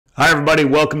Hi, everybody.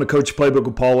 Welcome to Coach Playbook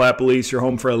with Paul LaPolice, your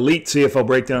home for elite CFL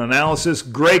breakdown analysis.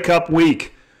 Grey Cup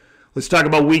week. Let's talk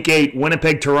about week 8,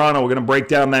 Winnipeg, Toronto. We're going to break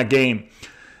down that game.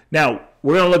 Now,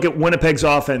 we're going to look at Winnipeg's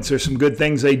offense. There's some good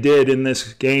things they did in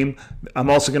this game. I'm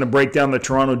also going to break down the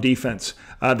Toronto defense.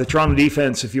 The Toronto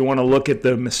defense, if you want to look at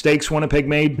the mistakes Winnipeg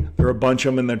made, there are a bunch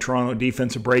of them in the Toronto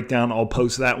defensive breakdown. I'll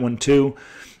post that one too.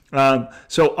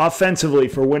 So offensively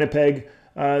for Winnipeg,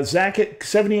 Zach at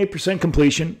 78%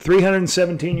 completion,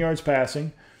 317 yards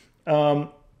passing. The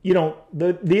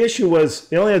issue was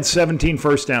they only had 17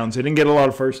 first downs. They didn't get a lot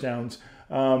of first downs.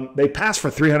 They passed for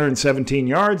 317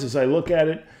 yards as I look at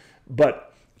it,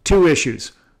 but two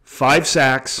issues, 5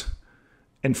 sacks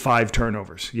and 5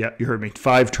 turnovers. Yeah, you heard me,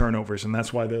 5 turnovers, and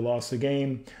that's why they lost the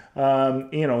game.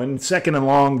 In second and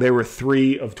long, they were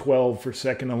 3 of 12 for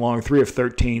second and long, 3 of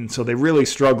 13, so they really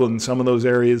struggled in some of those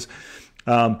areas.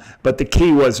 But the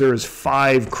key was there was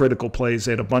 5 critical plays.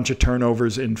 They had a bunch of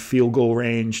turnovers in field goal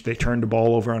range. They turned the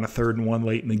ball over on a 3rd and 1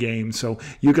 late in the game. So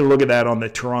you can look at that on the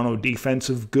Toronto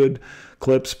defensive good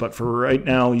clips. But for right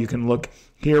now, you can look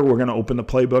here. We're going to open the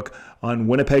playbook on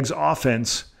Winnipeg's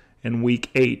offense in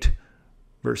Week 8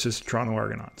 versus Toronto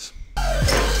Argonauts.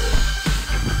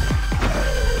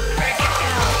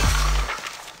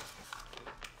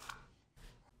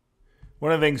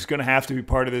 One of the things that's going to have to be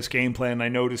part of this game plan, I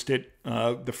noticed it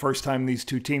the first time these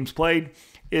two teams played,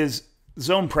 is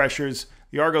zone pressures.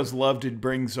 The Argos love to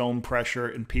bring zone pressure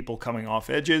and people coming off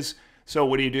edges. So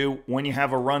what do? When you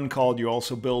have a run called, you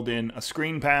also build in a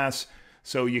screen pass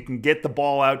so you can get the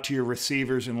ball out to your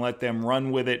receivers and let them run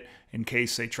with it in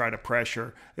case they try to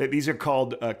pressure. These are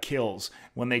called kills.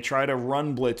 When they try to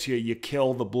run blitz you, you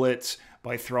kill the blitz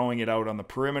by throwing it out on the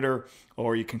perimeter,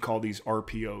 or you can call these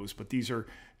RPOs. But these are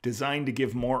designed to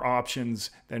give more options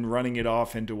than running it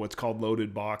off into what's called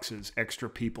loaded boxes. Extra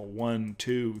people, 1,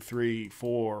 2, 3,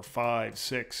 4, 5,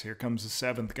 6. Here comes the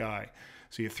 7th guy.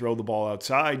 So you throw the ball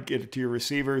outside, get it to your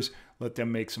receivers, let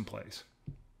them make some plays.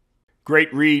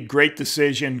 Great read, great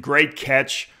decision, great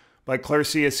catch by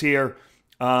Clarcius here.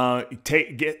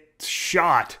 Get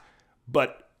shot,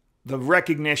 but the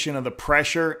recognition of the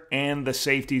pressure and the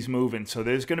safeties moving. So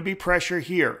there's going to be pressure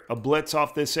here, a blitz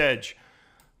off this edge.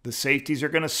 The safeties are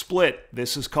going to split.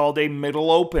 This is called a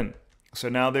middle open. So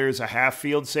now there's a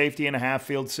half-field safety and a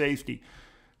half-field safety.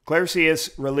 Clarcius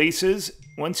releases.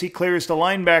 Once he clears the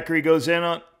linebacker, he goes in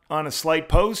on a slight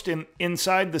post and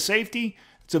inside the safety.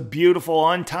 It's a beautiful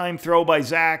on-time throw by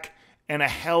Zach and a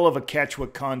hell of a catch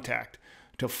with contact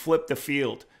to flip the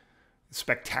field.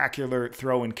 Spectacular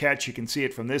throw and catch. You can see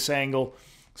it from this angle.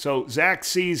 So Zach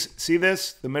see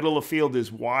this? The middle of the field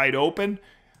is wide open.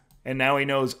 And now he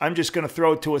knows, I'm just going to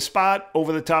throw it to a spot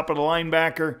over the top of the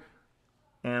linebacker.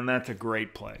 And that's a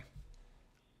great play.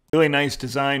 Really nice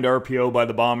designed RPO by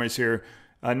the Bombers here.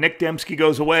 Nick Dembski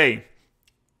goes away.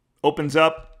 Opens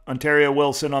up. Ontario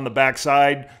Wilson on the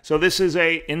backside. So this is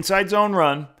a inside zone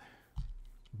run.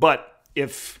 But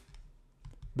if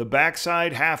the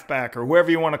backside halfback, or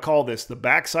whoever you want to call this, the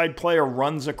backside player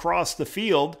runs across the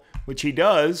field, which he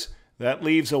does, that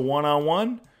leaves a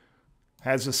one-on-one.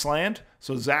 Has a slant,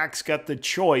 so Zach's got the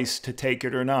choice to take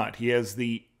it or not. He has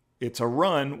it's a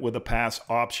run with a pass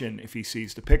option. If he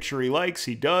sees the picture he likes,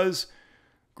 he does.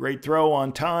 Great throw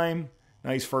on time.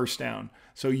 Nice first down.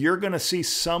 So you're going to see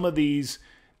some of these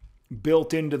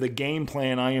built into the game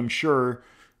plan, I am sure,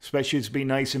 especially as be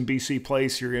nice in BC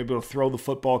Place. You're able to throw the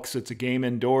football because it's a game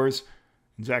indoors.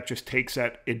 And Zach just takes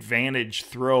that advantage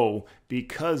throw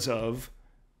because of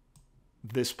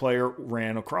this player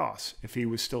ran across. If he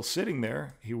was still sitting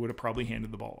there, he would have probably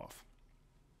handed the ball off.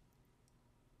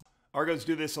 Argos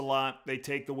do this a lot. They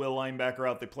take the will linebacker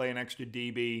out, they play an extra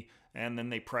DB, and then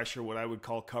they pressure what I would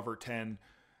call cover 10.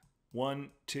 1,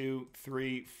 2,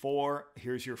 3, 4.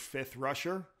 Here's your 5th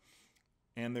rusher.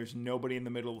 And there's nobody in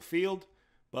the middle of the field,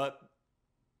 but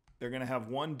they're going to have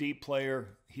one deep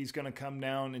player. He's going to come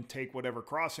down and take whatever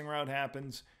crossing route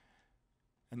happens,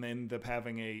 and they end up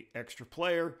having an extra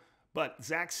player. But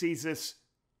Zach sees this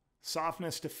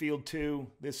softness to field 2.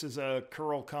 This is a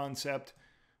curl concept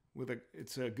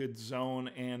it's a good zone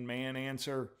and man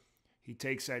answer. He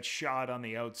takes that shot on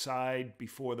the outside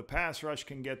before the pass rush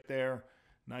can get there.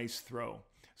 Nice throw.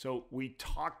 So we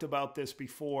talked about this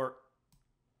before,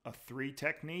 a 3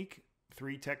 technique.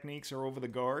 3 techniques are over the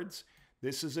guards.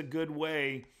 This is a good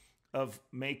way of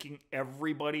making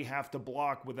everybody have to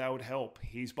block without help.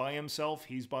 He's by himself,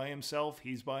 he's by himself,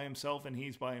 he's by himself, and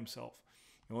he's by himself.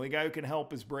 The only guy who can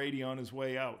help is Brady on his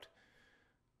way out.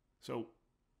 So,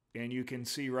 and you can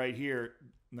see right here,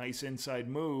 nice inside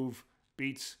move,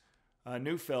 beats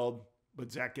Neufeld,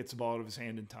 but Zach gets the ball out of his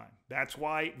hand in time. That's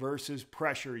why versus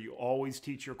pressure, you always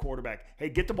teach your quarterback, hey,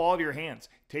 get the ball out of your hands.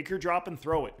 Take your drop and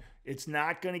throw it. It's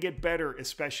not going to get better,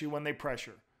 especially when they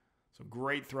pressure. So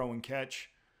great throw and catch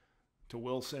to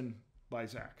Wilson by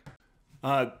Zach.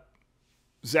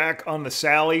 Zach on the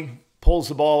sally, pulls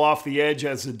the ball off the edge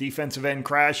as the defensive end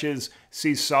crashes,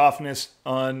 sees softness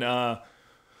on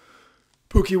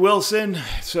Pookie Wilson,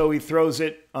 so he throws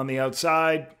it on the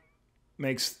outside,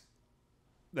 makes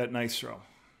that nice throw.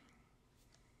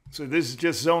 So this is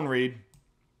just zone read.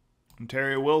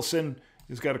 Ontario Wilson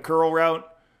has got a curl route.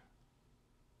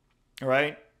 All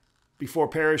right. Before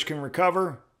Parrish can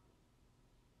recover,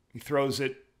 he throws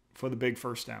it for the big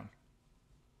first down.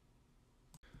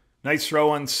 Nice throw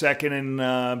on second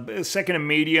and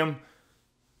medium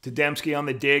to Dembski on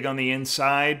the dig on the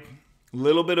inside. A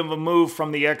little bit of a move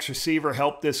from the X receiver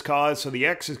helped this cause. So the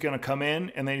X is going to come in,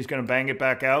 and then he's going to bang it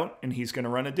back out, and he's going to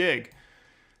run a dig.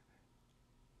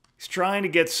 He's trying to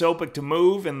get Sopik to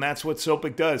move, and that's what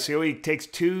Sopik does. See how he takes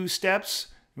 2 steps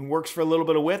and works for a little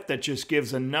bit of width? That just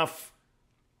gives enough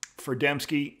for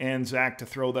Dembski and Zach to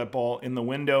throw that ball in the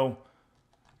window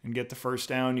and get the first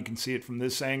down. You can see it from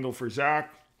this angle for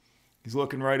Zach. He's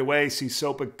looking right away, sees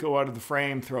Sopik go out of the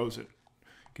frame, throws it.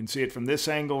 You can see it from this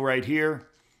angle right here.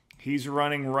 He's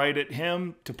running right at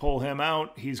him to pull him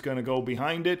out. He's going to go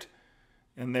behind it,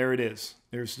 and there it is.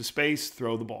 There's the space,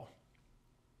 throw the ball.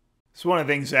 It's one of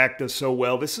the things Zach does so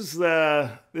well. This is,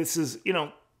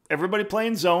 everybody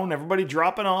playing zone, everybody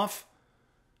dropping off.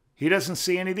 He doesn't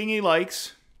see anything he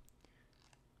likes.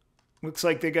 Looks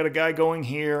like they got a guy going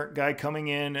here, guy coming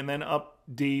in, and then up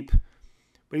deep.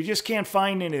 But he just can't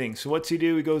find anything. So what's he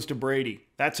do? He goes to Brady.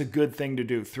 That's a good thing to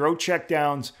do. Throw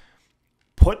checkdowns.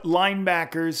 Put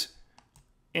linebackers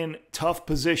in tough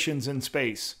positions in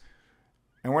space.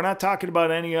 And we're not talking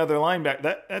about any other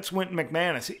linebacker. That's Wynton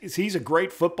McManus. He's a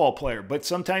great football player, but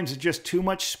sometimes it's just too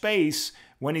much space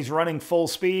when he's running full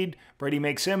speed. Brady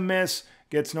makes him miss,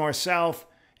 gets north-south,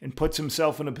 and puts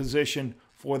himself in a position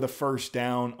for the first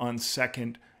down on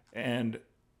 2nd and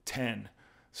 10.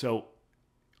 So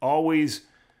I always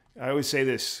say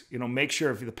this, make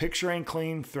sure if the picture ain't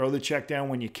clean, throw the check down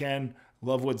when you can.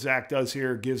 Love what Zach does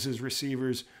here. Gives his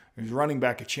receivers, his running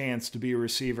back a chance to be a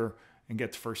receiver and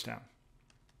get the first down.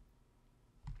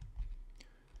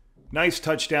 Nice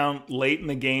touchdown late in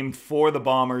the game for the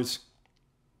Bombers.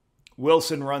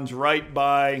 Wilson runs right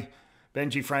by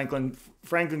Benji Franklin.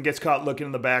 Franklin gets caught looking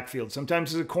in the backfield.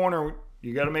 Sometimes as a corner,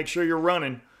 you got to make sure you're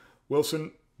running.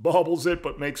 Wilson bobbles it,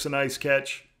 but makes a nice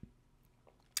catch.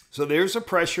 So there's a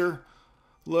pressure.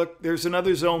 Look, there's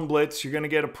another zone blitz. You're going to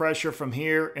get a pressure from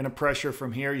here and a pressure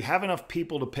from here. You have enough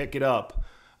people to pick it up.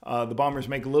 The Bombers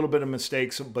make a little bit of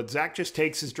mistakes, but Zach just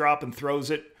takes his drop and throws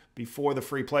it before the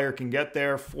free player can get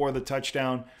there for the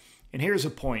touchdown. And here's a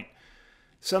point.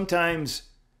 Sometimes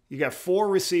you got 4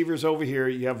 receivers over here.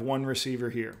 You have 1 receiver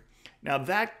here. Now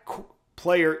that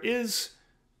player is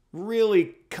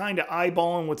really kind of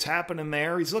eyeballing what's happening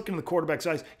there. He's looking at the quarterback's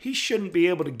eyes. He shouldn't be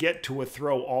able to get to a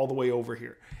throw all the way over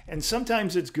here. And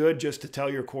sometimes it's good just to tell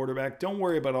your quarterback, don't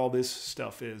worry about all this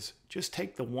stuff is. Just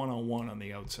take the one-on-one on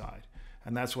the outside.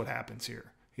 And that's what happens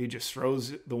here. He just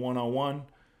throws the one-on-one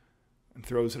and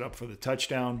throws it up for the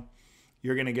touchdown.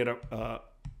 You're going to get a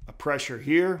pressure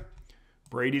here.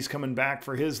 Brady's coming back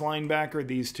for his linebacker.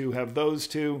 These two have those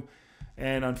two.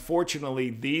 And unfortunately,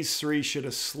 these 3 should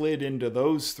have slid into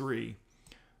those 3.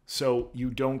 So you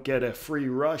don't get a free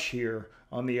rush here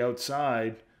on the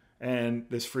outside. And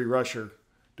this free rusher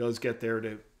does get there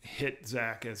to hit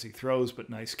Zach as he throws, but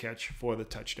nice catch for the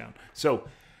touchdown. So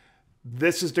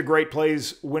this is the great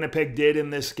plays Winnipeg did in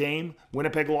this game.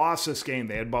 Winnipeg lost this game.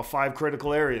 They had about 5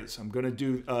 critical areas. I'm going to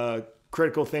do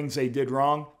critical things they did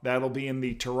wrong. That'll be in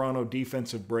the Toronto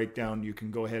defensive breakdown. You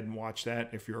can go ahead and watch that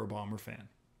if you're a Bomber fan.